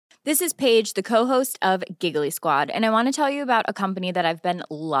This is Paige, the co-host of Giggly Squad, and I want to tell you about a company that I've been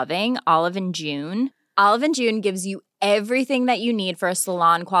loving, Olive & June. Olive & June gives you everything that you need for a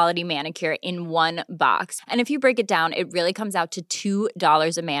salon-quality manicure in one box. And if you break it down, it really comes out to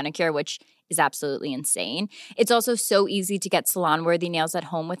 $2 a manicure, which is absolutely insane. It's also so easy to get salon-worthy nails at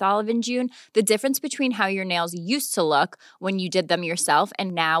home with Olive & June. The difference between how your nails used to look when you did them yourself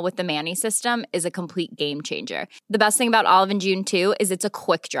and now with the Mani system is a complete game changer. The best thing about Olive & June, too, is it's a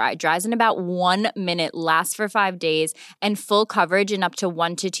quick dry. Dries in about 1 minute, lasts for 5 days, and full coverage in up to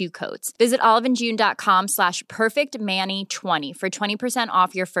 1 to 2 coats. Visit oliveandjune.com/perfectmani20 for 20%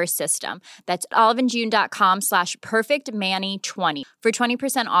 off your first system. That's oliveandjune.com/perfectmani20 for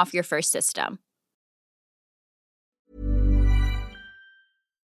 20% off your first system.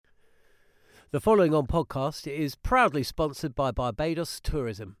 The following on podcast is proudly sponsored by Barbados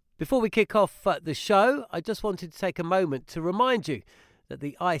Tourism. Before we kick off the show, I just wanted to take a moment to remind you that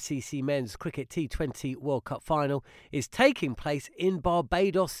the ICC Men's Cricket T20 World Cup Final is taking place in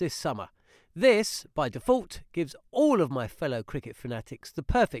Barbados this summer. This, by default, gives all of my fellow cricket fanatics the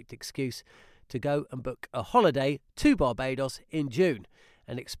perfect excuse to go and book a holiday to Barbados in June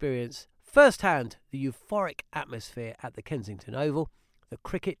and experience firsthand the euphoric atmosphere at the Kensington Oval, the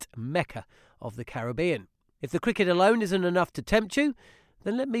cricket mecca of the Caribbean. If the cricket alone isn't enough to tempt you,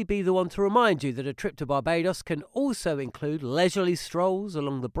 then let me be the one to remind you that a trip to Barbados can also include leisurely strolls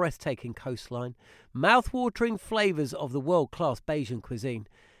along the breathtaking coastline, mouth-watering flavours of the world-class Bajan cuisine,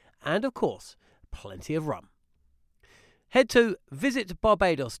 and, of course, plenty of rum. Head to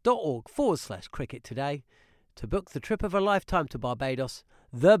visitbarbados.org/cricket today to book the trip of a lifetime to Barbados,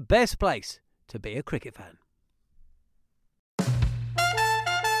 the best place to be a cricket fan.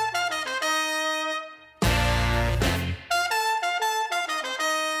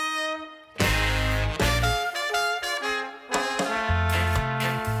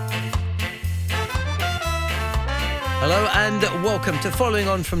 Hello and welcome to Following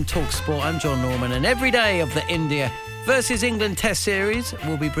On from TalkSport. I'm John Norman, and every day of the India versus England Test series,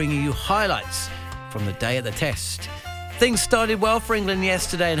 we'll be bringing you highlights from the day at the Test. Things started well for England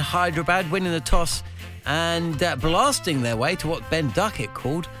yesterday in Hyderabad, winning the toss and blasting their way to what Ben Duckett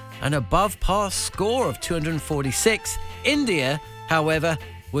called an above-par score of 246. India, however,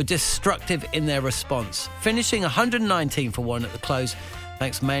 were destructive in their response, finishing 119 for 1 at the close,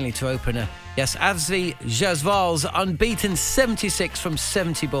 thanks mainly to opener Yashasvi Jaiswal's unbeaten 76 from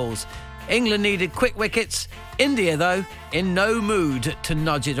 70 balls. England needed quick wickets. India, though, in no mood to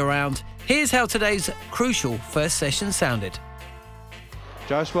nudge it around. Here's how today's crucial first session sounded.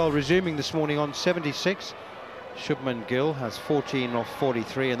 Jaiswal resuming this morning on 76. Shubman Gill has 14 off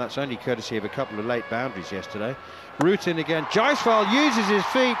 43, and that's only courtesy of a couple of late boundaries yesterday. Root in again. Jaiswal uses his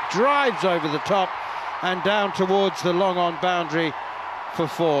feet, drives over the top and down towards the long-on boundary for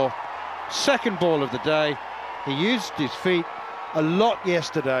 4. Second ball of the day. He used his feet a lot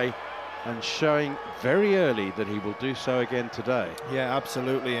yesterday and showing very early that he will do so again today. Yeah,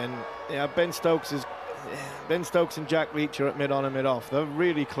 absolutely. And yeah, Ben Stokes and Jack Leach are at mid-on and mid-off. They're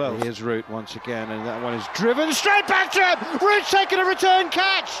really close. Here's Root once again, and that one is driven straight back to him. Root's taking a return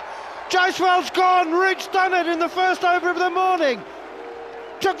catch. Jaiswal's gone. Root's done it in the first over of the morning.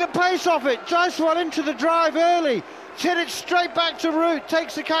 Took the pace off it. Jaiswal into the drive early. Hit it straight back to Root.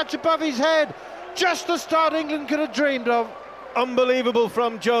 Takes the catch above his head. Just the start England could have dreamed of. Unbelievable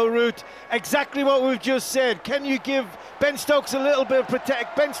from Joe Root. Exactly what we've just said. Can you give Ben Stokes a little bit of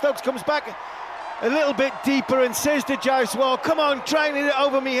protect? Ben Stokes comes back a little bit deeper and says to Jaiswal, come on, try and hit it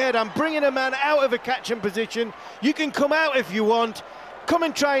over me head. I'm bringing a man out of a catching position. You can come out if you want. Come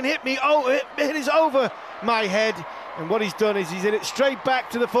and try and hit me. Oh, it is over my head. And what he's done is he's hit it straight back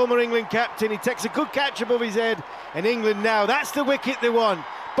to the former England captain. He takes a good catch above his head. And England now, that's the wicket they won.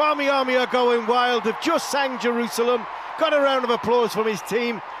 Barmy Army are going wild. They've just sang Jerusalem. Got a round of applause from his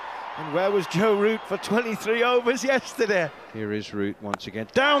team. And where was Joe Root for 23 overs yesterday? Here is Root once again.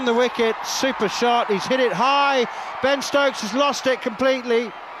 Down the wicket, super shot. He's hit it high. Ben Stokes has lost it completely.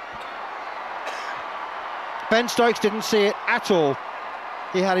 Ben Stokes didn't see it at all.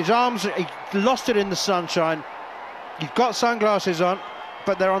 He had his arms, he lost it in the sunshine. He's got sunglasses on,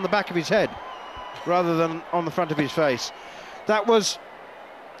 but they're on the back of his head rather than on the front of his face.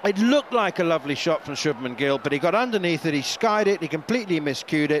 It looked like a lovely shot from Shubman Gill, but he got underneath it, he skied it, he completely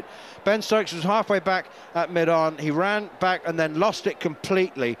miscued it. Ben Stokes was halfway back at mid-on, he ran back and then lost it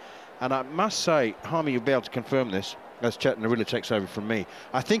completely. And I must say, Harmy, you'll be able to confirm this, as Chetan Narula takes over from me.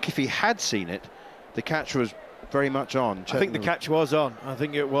 I think if he had seen it, the catch was very much on. I think the catch was on. I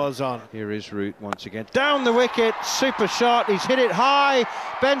think it was on. Here is Root once again. Down the wicket, super shot, he's hit it high.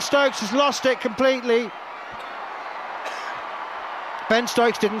 Ben Stokes has lost it completely. Ben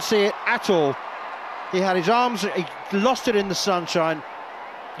Stokes didn't see it at all. He had his arms, he lost it in the sunshine.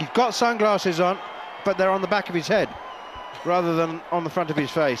 He's got sunglasses on, but they're on the back of his head rather than on the front of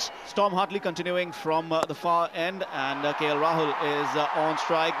his face. Storm Hartley continuing from the far end, and KL Rahul is on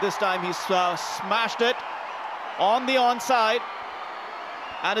strike. This time he's smashed it on the onside,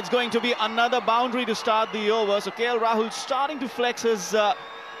 and it's going to be another boundary to start the over. So KL Rahul starting to flex his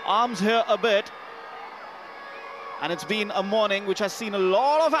arms here a bit, and it's been a morning which has seen a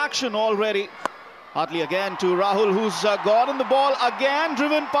lot of action already. Hartley again to Rahul, who's gotten the ball again,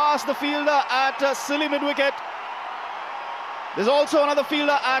 driven past the fielder at silly mid-wicket. There's also another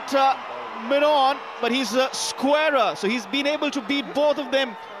fielder at mid-on, but he's squarer, so he's been able to beat both of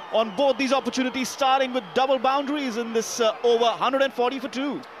them on both these opportunities, starting with double boundaries in this over. 140 for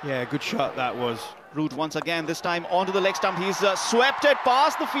 2. Yeah, good shot that was. Root once again, this time onto the leg stump. He's swept it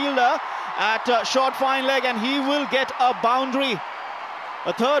past the fielder at short fine leg, and he will get a boundary.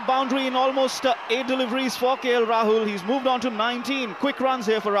 A third boundary in almost 8 deliveries for KL Rahul. He's moved on to 19. Quick runs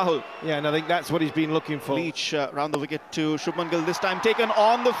here for Rahul. Yeah, and I think that's what he's been looking for. Leach round the wicket to Shubman Gill. This time taken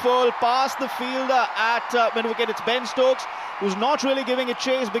on the full, past the fielder at mid-wicket. It's Ben Stokes, who's not really giving it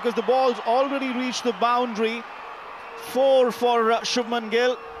chase because the ball's already reached the boundary. 4 for Shubman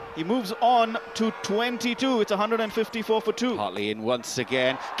Gill. He moves on to 22. It's 154 for 2. Hartley in once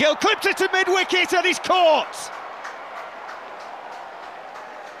again. Gill clips it to mid-wicket and he's caught!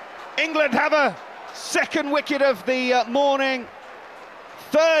 England have a second wicket of the morning,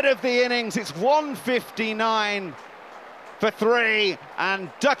 third of the innings. It's 159 for 3, and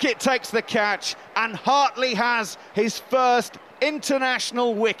Duckett takes the catch, and Hartley has his first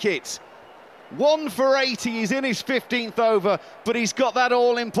international wicket. 1 for 80, he's in his 15th over, but he's got that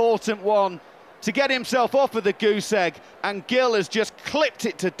all-important one to get himself off of the goose egg, and Gill has just clipped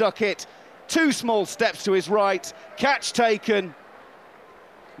it to Duckett. 2 small steps to his right, catch taken.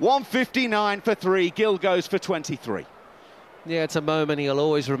 159 for 3, Gill goes for 23. Yeah, it's a moment he'll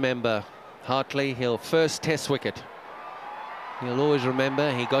always remember. Hartley, he'll first test wicket. He'll always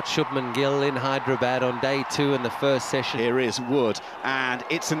remember he got Shubman Gill in Hyderabad on day 2 in the first session. Here is Wood, and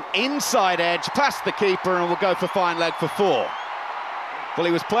it's an inside edge past the keeper, and will go for fine leg for 4. Well,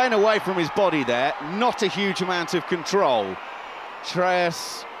 he was playing away from his body there, not a huge amount of control.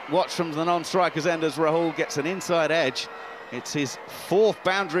 Shreyas watched from the non-striker's end as Rahul gets an inside edge. It's his 4th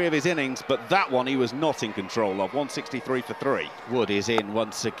boundary of his innings, but that one he was not in control of. 163 for 3. Wood is in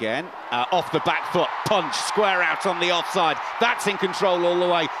once again. Off the back foot, punch, square out on the offside. That's in control all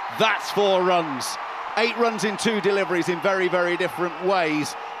the way. That's 4 runs. 8 runs in 2 deliveries in very, very different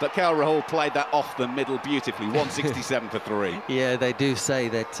ways. But KL Rahul played that off the middle beautifully. 167 for 3. Yeah, they do say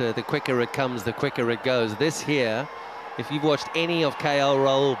that the quicker it comes, the quicker it goes. This here, if you've watched any of KL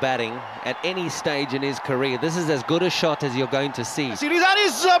Rahul batting at any stage in his career, this is as good a shot as you're going to see. Series, that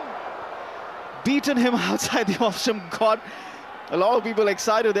is beaten him outside the off-stump. Got a lot of people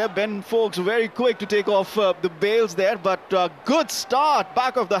excited there. Ben Foakes very quick to take off the bails there, but good start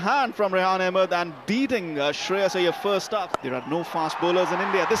back of the hand from Rehan Ahmed and beating Shreyas Iyer first up. There are no fast bowlers in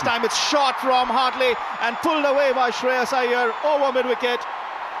India. This time it's shot from Hartley and pulled away by Shreyas Iyer over mid-wicket,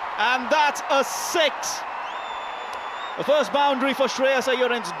 and that's a 6. The first boundary for Shreyas Iyer,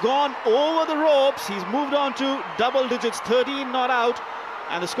 and it's gone over the ropes. He's moved on to double digits, 13 not out,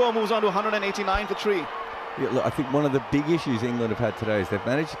 and the score moves on to 189 for 3. Yeah, look, I think one of the big issues England have had today is they've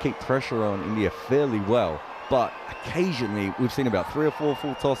managed to keep pressure on India fairly well, but occasionally we've seen about 3 or 4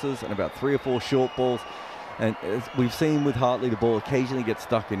 full tosses and about 3 or 4 short balls, and as we've seen with Hartley, the ball occasionally gets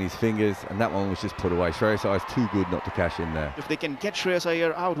stuck in his fingers, and that one was just put away. Shreyas Iyer's too good not to cash in there. If they can get Shreyas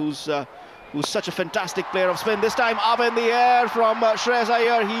Iyer out, who's such a fantastic player of spin, this time up in the air from Shreyas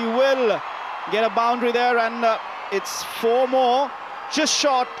Iyer, he will get a boundary there, and it's 4 more. Just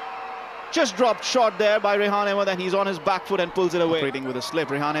short, just dropped short there by Rehan Ahmed, and he's on his back foot and pulls it away. Operating with a slip,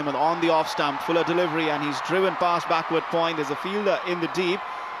 Rehan Ahmed on the off stump, fuller delivery, and he's driven past backward point. There's a fielder in the deep,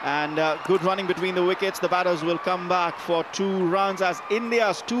 and good running between the wickets. The batters will come back for 2 runs as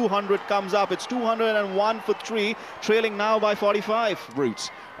India's 200 comes up. It's 201 for 3, trailing now by 45.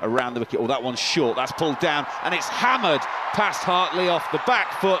 Root around the wicket. Oh, that one's short. That's pulled down, and it's hammered past Hartley off the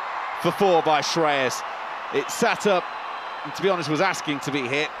back foot for 4 by Shreyas. It sat up, and to be honest, was asking to be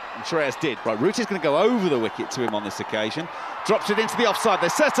hit, and Shreyas did. Right, Root is going to go over the wicket to him on this occasion. Drops it into the offside. They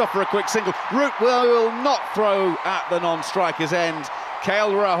set off for a quick single. Root will not throw at the non-striker's end.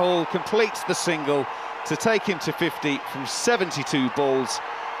 KL Rahul completes the single to take him to 50 from 72 balls,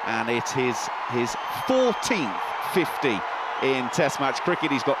 and it is his 14th 50 in Test match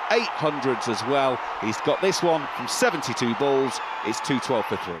cricket. He's got 800s as well. He's got this one from 72 balls. It's 212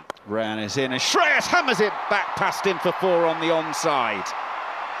 for 3. Rayan is in and Shreyas hammers it back past him for 4 on the onside.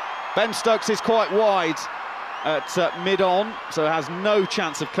 Ben Stokes is quite wide at mid-on, so has no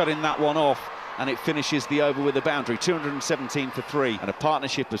chance of cutting that one off, and it finishes the over with a boundary. 217 for 3, and a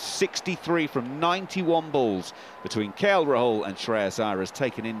partnership of 63 from 91 balls between KL Rahul and Shreyas Iyer has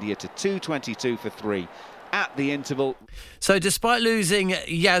taken India to 222 for 3 at the interval. So despite losing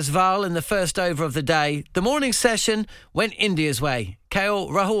Yasval in the first over of the day, the morning session went India's way. KL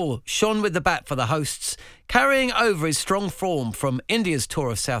Rahul shone with the bat for the hosts, carrying over his strong form from India's tour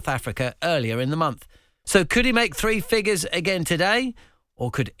of South Africa earlier in the month. So could he make 3 figures again today?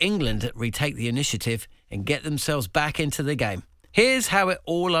 Or could England retake the initiative and get themselves back into the game? Here's how it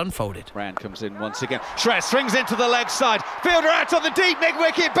all unfolded. Rayan comes in once again. Shreyas swings into the leg side. Fielder out on the deep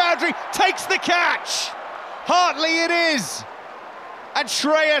mid-wicket boundary. Takes the catch. Hartley it is. And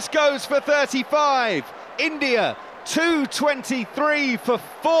Shreyas goes for 35. India 223 for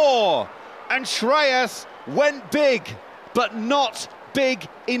 4. And Shreyas went big, but not big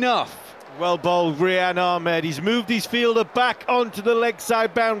enough. Well bowled, Rehan Ahmed. He's moved his fielder back onto the leg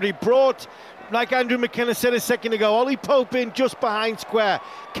side boundary. Brought, like Andrew McKenna said a second ago, Ollie Pope in just behind square.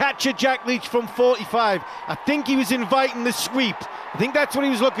 Catcher Jack Leach from 45. I think he was inviting the sweep. I think that's what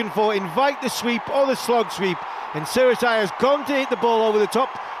he was looking for. Invite the sweep or the slog sweep. And Shreyas Iyer has gone to hit the ball over the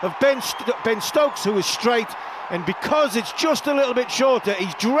top of Ben Stokes, who was straight. And because it's just a little bit shorter,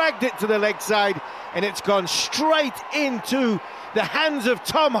 he's dragged it to the leg side and it's gone straight into the hands of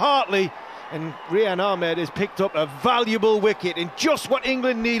Tom Hartley. And Rehan Ahmed has picked up a valuable wicket in just what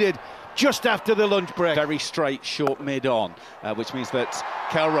England needed just after the lunch break. Very straight, short mid-on, which means that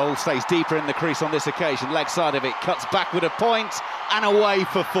KL Rahul stays deeper in the crease on this occasion. Leg side of it, cuts back with a point and away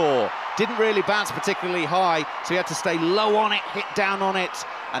for 4. Didn't really bounce particularly high, so he had to stay low on it, hit down on it,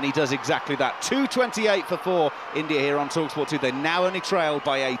 and he does exactly that. 228 for 4, India here on TalkSport 2. They're now only trailed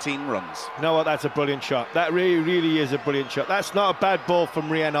by 18 runs. You know what, that's a brilliant shot. That really is a brilliant shot. That's not a bad ball from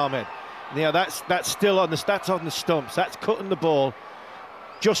Rehan Ahmed. Yeah, that's still on the stumps. That's cutting the ball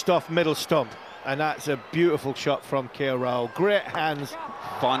just off middle stump. And that's a beautiful shot from KL Rahul. Great hands.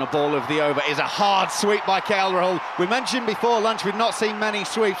 Final ball of the over is a hard sweep by KL Rahul. We mentioned before lunch we've not seen many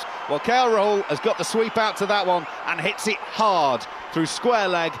sweeps. Well, KL Rahul has got the sweep out to that one and hits it hard through square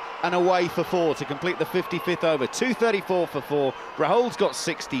leg and away for 4 to complete the 55th over. 234 for 4. Rahul's got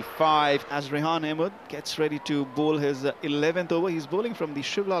 65. As Rehan Ahmed gets ready to bowl his 11th over, he's bowling from the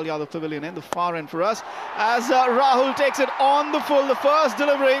Shivlal Yadav Pavilion in the far end for us. As Rahul takes it on the full, the first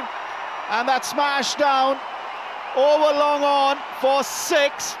delivery, and that smash down over long on for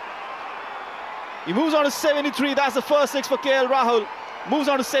 6. He moves on to 73. That's the first 6 for KL Rahul. Moves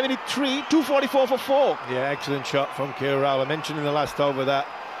on to 73, 244 for 4. Yeah, excellent shot from KL Rahul. I mentioned in the last over that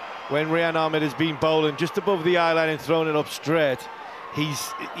when Rehan Ahmed has been bowling just above the eye line and thrown it up straight,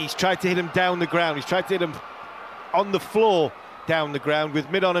 he's tried to hit him down the ground. He's tried to hit him on the floor down the ground with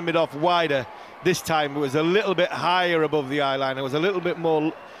mid-on and mid-off wider. This time it was a little bit higher above the eye line. There was a little bit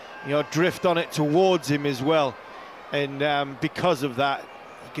more, drift on it towards him as well. And because of that,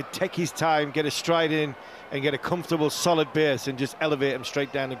 he could take his time, get a stride in, and get a comfortable, solid base and just elevate him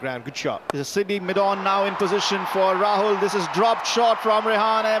straight down the ground. Good shot. There's a Sydney mid-on now in position for Rahul. This is dropped shot from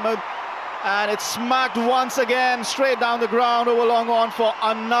Rehan Ahmed. And it's smacked once again straight down the ground over long on for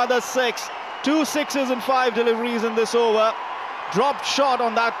another 6. 2 sixes and 5 deliveries in this over. Dropped shot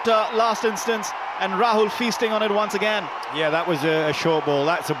on that last instance. And Rahul feasting on it once again. Yeah, that was a short ball.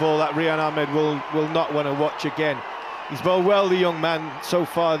 That's a ball that Rehan Ahmed will not want to watch again. He's bowled well, the young man, so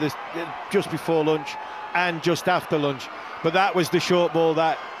far, just before lunch and just after lunch. But that was the short ball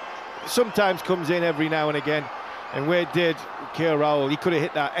that sometimes comes in every now and again. And where it did, KL Rahul, he could have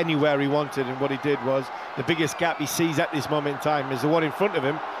hit that anywhere he wanted. And what he did was, the biggest gap he sees at this moment in time is the one in front of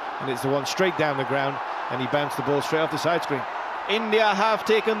him. And it's the one straight down the ground. And he bounced the ball straight off the side screen. India have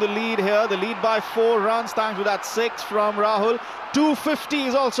taken the lead here. The lead by 4 runs thanks to that 6 from Rahul. 250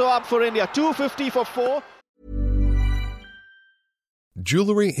 is also up for India. 250 for 4.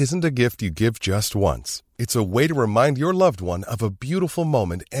 Jewelry isn't a gift you give just once. It's a way to remind your loved one of a beautiful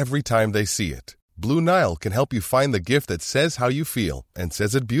moment every time they see it. Blue Nile can help you find the gift that says how you feel and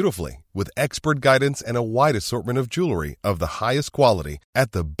says it beautifully, with expert guidance and a wide assortment of jewelry of the highest quality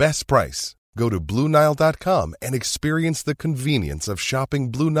at the best price. Go to BlueNile.com and experience the convenience of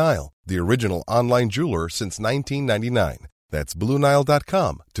shopping Blue Nile, the original online jeweler since 1999. That's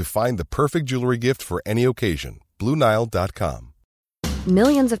BlueNile.com to find the perfect jewelry gift for any occasion. BlueNile.com.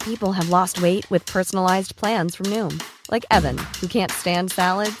 Millions of people have lost weight with personalized plans from Noom. Like Evan, who can't stand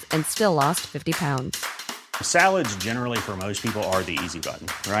salads and still lost 50 pounds. Salads generally for most people are the easy button,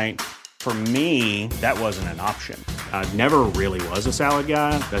 right? For me, that wasn't an option. I never really was a salad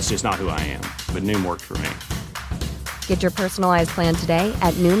guy. That's just not who I am. But Noom worked for me. Get your personalized plan today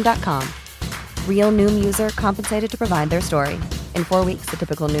at Noom.com. Real Noom user compensated to provide their story. In 4 weeks, the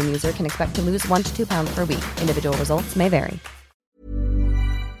typical Noom user can expect to lose 1 to 2 pounds per week. Individual results may vary.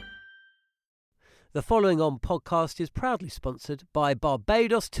 The following on podcast is proudly sponsored by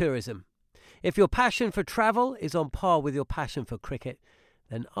Barbados Tourism. If your passion for travel is on par with your passion for cricket,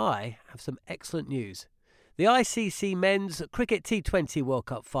 then I have some excellent news. The ICC Men's Cricket T20 World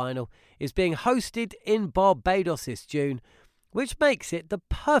Cup Final is being hosted in Barbados this June, which makes it the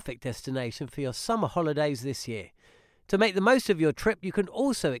perfect destination for your summer holidays this year. To make the most of your trip, you can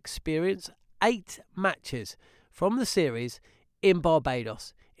also experience 8 matches from the series in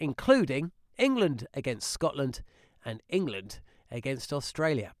Barbados, including England against Scotland and England against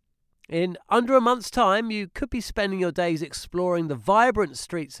Australia. In under a month's time, you could be spending your days exploring the vibrant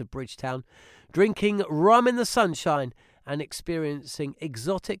streets of Bridgetown, drinking rum in the sunshine and experiencing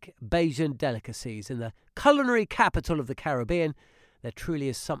exotic Bajan delicacies. In the culinary capital of the Caribbean, there truly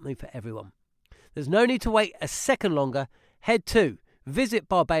is something for everyone. There's no need to wait a second longer. Head to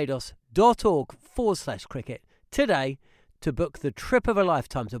visitbarbados.org/cricket today to book the trip of a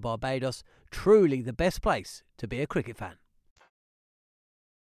lifetime to Barbados, truly the best place to be a cricket fan.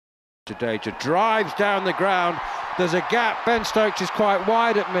 Jadeja drives down the ground. There's a gap. Ben Stokes is quite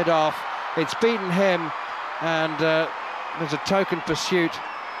wide at mid-off. It's beaten him, and there's a token pursuit.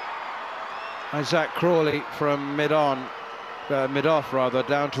 Isaac Crawley from mid-off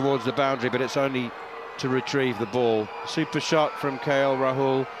down towards the boundary, but it's only to retrieve the ball. Super shot from KL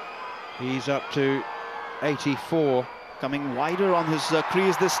Rahul. He's up to 84. Coming wider on his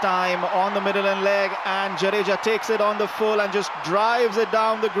crease this time on the middle and leg, and Jadeja takes it on the full and just drives it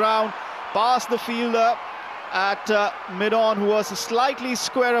down the ground past the fielder at mid-on, who was a slightly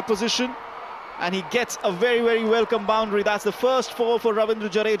squarer position, and he gets a very, very welcome boundary. That's the first 4 for Ravindra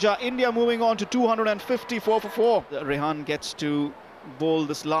Jadeja. India moving on to 254 for 4. Rehan gets to bowl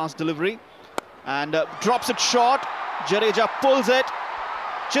this last delivery and drops it short. Jadeja pulls it,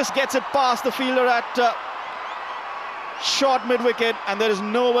 just gets it past the fielder at short mid-wicket, and there is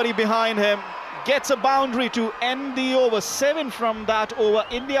nobody behind him. Gets a boundary to end the over. 7 from that over.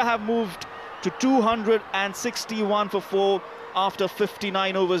 India have moved to 261 for 4 after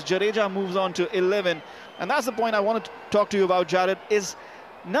 59 overs. Jadeja moves on to 11, and that's the point I wanted to talk to you about, Jared, is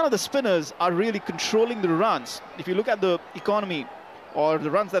none of the spinners are really controlling the runs. If you look at the economy or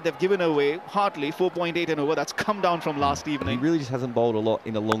the runs that they've given away, Hartley 4.8 an over, that's come down from last evening. He really just hasn't bowled a lot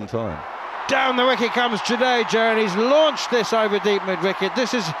in a long time. Down the wicket comes Jadeja, and he's launched this over deep mid-wicket.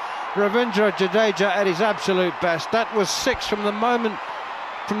 This is Ravindra Jadeja at his absolute best. That was 6 from the moment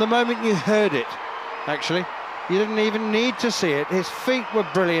you heard it, actually. You didn't even need to see it. His feet were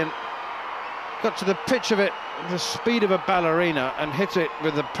brilliant. Got to the pitch of it, the speed of a ballerina, and hit it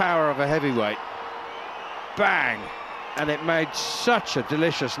with the power of a heavyweight. Bang! And it made such a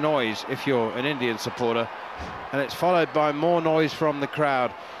delicious noise if you're an Indian supporter. And it's followed by more noise from the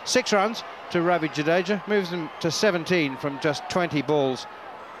crowd. 6 runs to Ravi Jadeja, moves them to 17 from just 20 balls.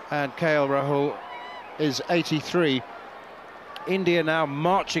 And KL Rahul is 83. India now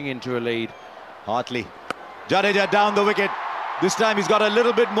marching into a lead. Hartley. Jadeja down the wicket. This time he's got a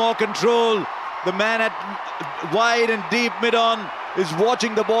little bit more control. The man at wide and deep mid-on is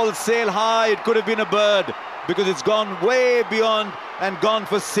watching the ball sail high. It could have been a bird because it's gone way beyond and gone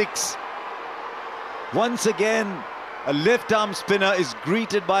for 6. Once again, a left-arm spinner is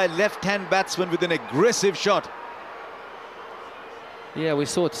greeted by a left-hand batsman with an aggressive shot. Yeah, we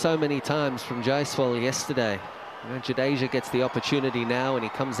saw it so many times from Jaiswal yesterday. You know, Jadeja gets the opportunity now, and he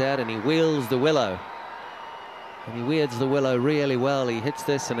comes out and he wheels the willow. And he weirds the willow really well. He hits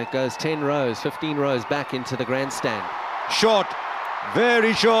this and it goes 10 rows, 15 rows back into the grandstand. Short,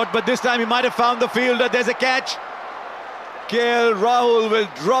 very short, but this time he might have found the fielder. There's a catch. KL Rahul will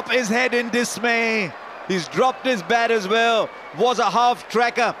drop his head in dismay. He's dropped his bat as well. Was a half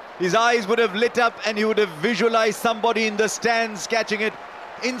tracker. His eyes would have lit up and he would have visualized somebody in the stands catching it.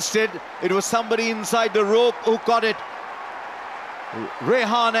 Instead, it was somebody inside the rope who caught it.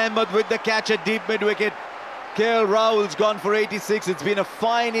 Rehan Ahmed with the catch at deep mid-wicket. KL Rahul's gone for 86. It's been a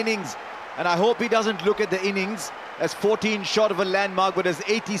fine innings, and I hope he doesn't look at the innings as 14 short of a landmark, but as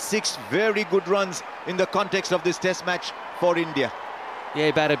 86 very good runs in the context of this test match for India. Yeah,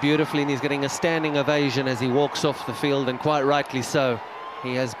 he batted beautifully, and he's getting a standing ovation as he walks off the field, and quite rightly so.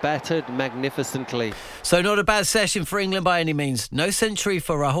 He has batted magnificently. So not a bad session for England by any means. No century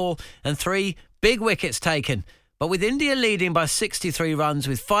for Rahul and 3 big wickets taken But with India leading by 63 runs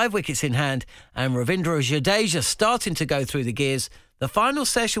with 5 wickets in hand and Ravindra Jadeja starting to go through the gears, the final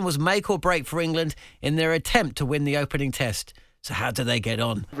session was make or break for England in their attempt to win the opening test. So how do they get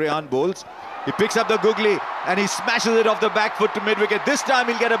on? Rehan bowls. He picks up the googly and he smashes it off the back foot to mid-wicket. This time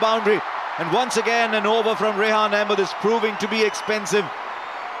he'll get a boundary. And once again, an over from Rehan Ahmed is proving to be expensive.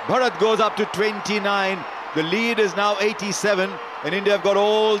 Bharat goes up to 29. The lead is now 87. And India have got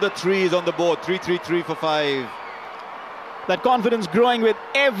all the threes on the board. 3, 3, 3 for 5. That confidence growing with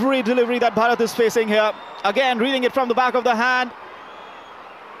every delivery that Bharat is facing here. Again, reading it from the back of the hand.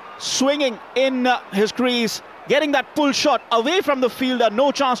 Swinging in his crease. Getting that pull shot away from the fielder.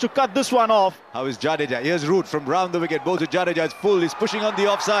 No chance to cut this one off. How is Jadeja? Here's Root from round the wicket. Bowls to Jadeja. It's full. He's pushing on the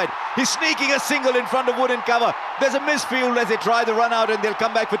offside. He's sneaking a single in front of Wood and cover. There's a misfield as they try the run out and they'll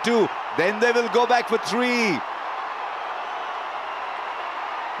come back for 2. Then they will go back for 3.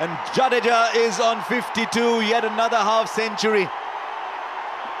 And Jadeja is on 52. Yet another half century.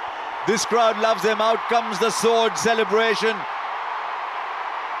 This crowd loves him. Out comes the sword celebration.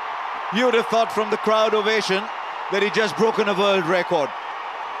 You would have thought from the crowd ovation that he'd just broken a world record.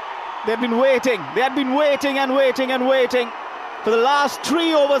 They've been waiting. They had been waiting and waiting and waiting. For the last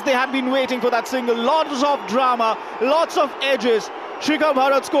 3 overs, they had been waiting for that single. Lots of drama, lots of edges. Shikhar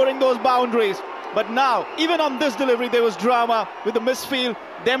Bharat scoring those boundaries. But now, even on this delivery, there was drama with the misfield,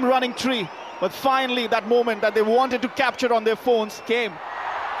 them running 3. But finally, that moment that they wanted to capture on their phones came.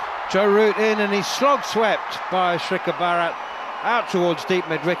 Joe Root in and he's slog swept by Shikhar Bharat. Out towards deep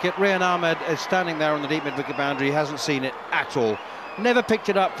mid-wicket. Rehan Ahmed is standing there on the deep mid-wicket boundary. He hasn't seen it at all. Never picked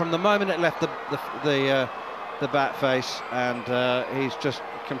it up from the moment it left the bat face, and he's just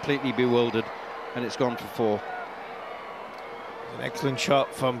completely bewildered, and it's gone for 4. An excellent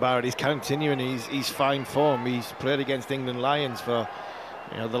shot from Barrett. He's continuing his fine form. He's played against England Lions for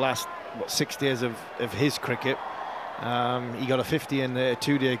the last 6 days of his cricket. He got a 50 in the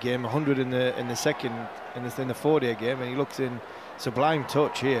 2-day game, 100 in the second, in the 4-day game, and he looks in sublime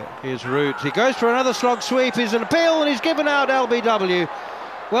touch here. Here's Root. He goes for another slog sweep. He's an appeal and he's given out LBW.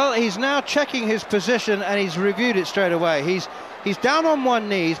 Well, he's now checking his position and he's reviewed it straight away. He's down on one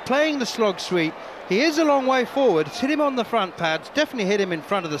knee. He's playing the slog sweep. He is a long way forward. It's hit him on the front pads. Definitely hit him in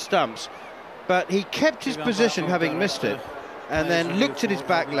front of the stumps. But he kept his position, having missed it, and then looked at his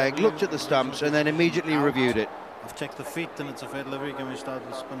back leg, looked at the stumps, and then immediately reviewed it. I've checked the feet and it's a fair delivery. Can we start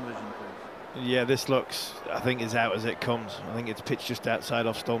with spin vision, please? Yeah, this looks, I think, as out as it comes. I think it's pitched just outside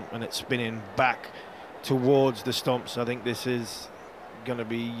off stump and it's spinning back towards the stumps. I think this is going to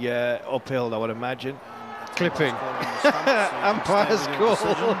be uphill, I would imagine. Clipping. Umpire's call.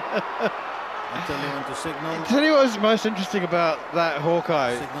 I tell you when to signal. I tell you what's most interesting about that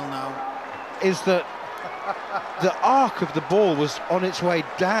Hawkeye Signal now. Is that the arc of the ball was on its way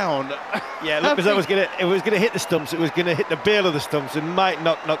down. Yeah, look as though it was gonna hit the stumps. It was gonna hit the bail of the stumps and might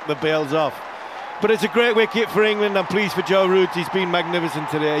knock the bails off. But it's a great wicket for England. I'm pleased for Joe Root. He's been magnificent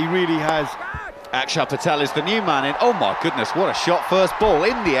today. He really has. Akshar Patel is the new man in. Oh my goodness, what a shot. First ball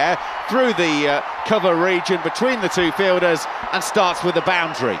in the air through the cover region between the 2 fielders and starts with a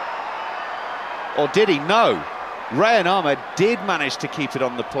boundary. Or did he? No. Rehan Ahmed did manage to keep it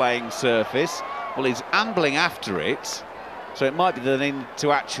on the playing surface. Well, he's ambling after it, so it might be the thing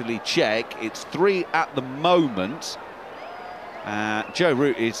to actually check. It's 3 at the moment. Joe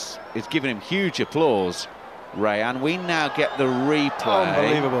Root is giving him huge applause, Rehan. We now get the replay.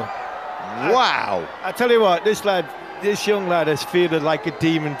 Unbelievable. Wow. I tell you what, this young lad has fielded like a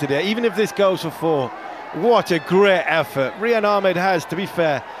demon today. Even if this goes for 4, what a great effort. Rehan Ahmed has, to be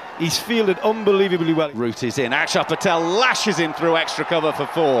fair, he's fielded unbelievably well. Root is in. Akshar Patel lashes in through extra cover for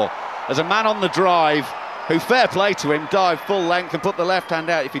 4. There's a man on the drive who, fair play to him, dived full length and put the left hand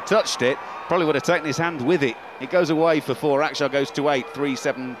out. If he touched it, probably would have taken his hand with it. It goes away for 4. Akshar goes to 8, 3,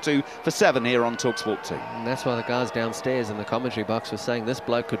 7, 2 for 7 here on TalkSport 2. And that's why the guys downstairs in the commentary box were saying this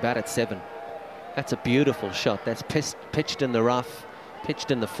bloke could bat at 7. That's a beautiful shot. That's pitched in the rough,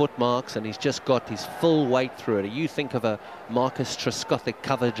 pitched in the foot marks, and he's just got his full weight through it. You think of a Marcus Trescothick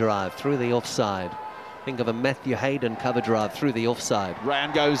cover drive through the offside. Think of a Matthew Hayden cover drive through the offside.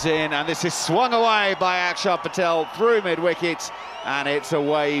 Rehan goes in, and this is swung away by Akshar Patel through mid-wicket, and it's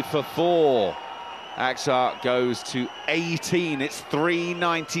away for 4. Akshar goes to 18. It's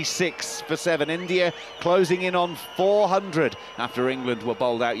 396 for 7. India closing in on 400 after England were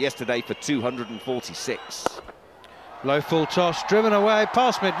bowled out yesterday for 246. Low full toss, driven away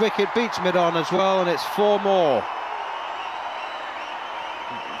past mid-wicket, beats mid-on as well, and it's 4 more.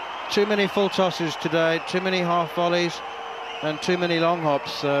 Too many full tosses today, too many half volleys and too many long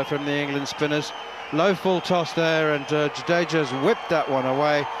hops from the England spinners. Low full toss there, and Jadeja's whipped that one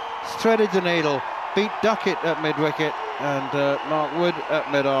away, threaded the needle, beat Duckett at mid-wicket and Mark Wood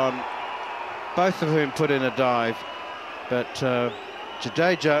at mid-on, both of whom put in a dive. But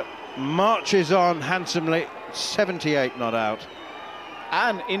Jadeja marches on handsomely, 78 not out.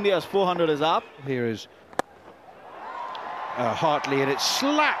 And India's 400 is up. Here is Hartley, and it's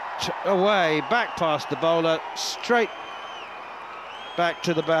slapped away, back past the bowler, straight back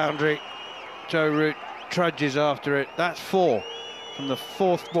to the boundary. Joe Root trudges after it. That's 4 from the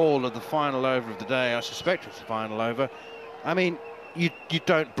 4th ball of the final over of the day. I suspect it's the final over. I mean, you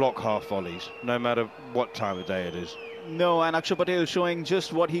don't block half volleys, no matter what time of day it is. No, and Akshar Patel showing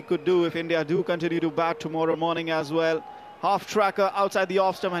just what he could do if India do continue to bat tomorrow morning as well. Half tracker outside the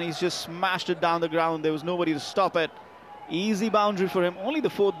off stump, and he's just smashed it down the ground. There was nobody to stop it. Easy boundary for him, only the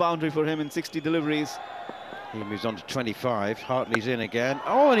 4th boundary for him in 60 deliveries. He moves on to 25. Hartley's in again.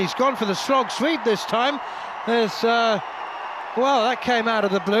 Oh, and he's gone for the slog sweep this time. There's, well, that came out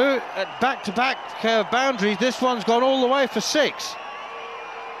of the blue. Back-to-back boundaries. This one's gone all the way for 6.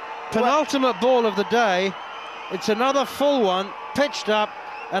 Penultimate ball of the day. It's another full one, pitched up,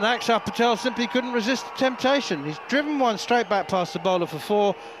 and Akshar Patel simply couldn't resist the temptation. He's driven one straight back past the bowler for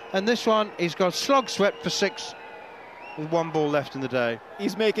 4, and this one he's got slog swept for 6 with 1 ball left in the day.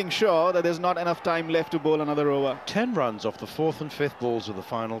 He's making sure that there's not enough time left to bowl another over. 10 runs off the 4th and 5th balls of the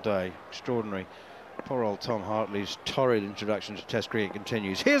final day. Extraordinary. Poor old Tom Hartley's torrid introduction to Test cricket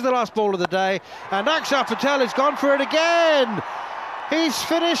continues. Here's the last ball of the day, and Akshar Patel has gone for it again. He's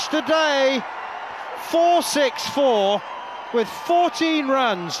finished the day 4-6-4 with 14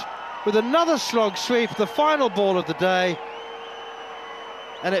 runs, with another slog sweep, the final ball of the day.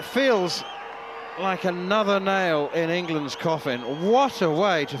 And it feels like another nail in England's coffin. What a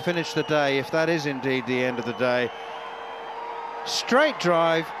way to finish the day, if that is indeed the end of the day. Straight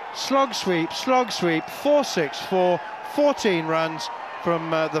drive, slog sweep, 4-6-4, 14 runs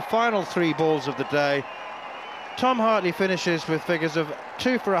from the final 3 balls of the day. Tom Hartley finishes with figures of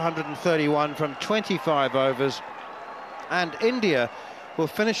 2 for 131 from 25 overs, and India will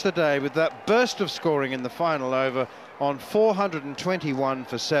finish the day with that burst of scoring in the final over on 421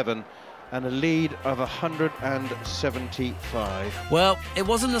 for 7 and a lead of 175. Well, it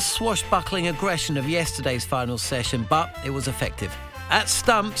wasn't the swashbuckling aggression of yesterday's final session, but it was effective. At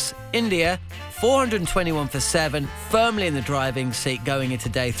stumps, India 421 for 7, firmly in the driving seat going into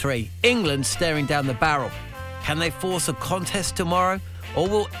day 3. England staring down the barrel. Can they force a contest tomorrow, or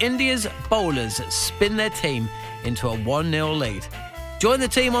will India's bowlers spin their team into a 1-0 lead? Join the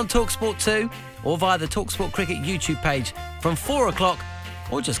team on TalkSport 2 or via the TalkSport Cricket YouTube page from 4 o'clock,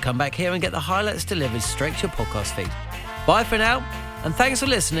 or just come back here and get the highlights delivered straight to your podcast feed. Bye for now, and thanks for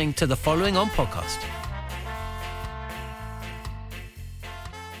listening to the Following On podcast.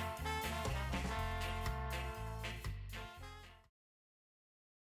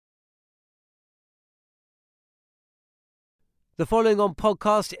 The Following On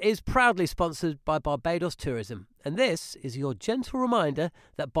podcast is proudly sponsored by Barbados Tourism, and this is your gentle reminder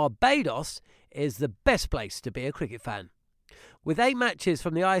that Barbados is the best place to be a cricket fan. With 8 matches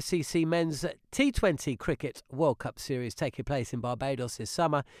from the ICC Men's T20 Cricket World Cup Series taking place in Barbados this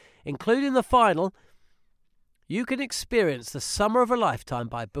summer, including the final, you can experience the summer of a lifetime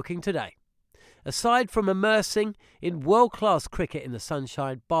by booking today. Aside from immersing in world-class cricket in the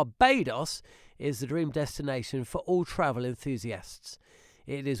sunshine, Barbados is the dream destination for all travel enthusiasts.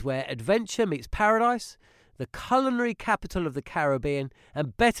 It is where adventure meets paradise, the culinary capital of the Caribbean,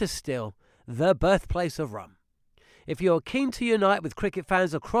 and better still, the birthplace of rum. If you're keen to unite with cricket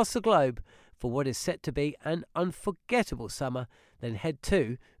fans across the globe for what is set to be an unforgettable summer, then head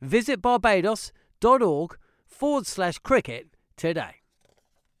to visitbarbados.org/cricket today.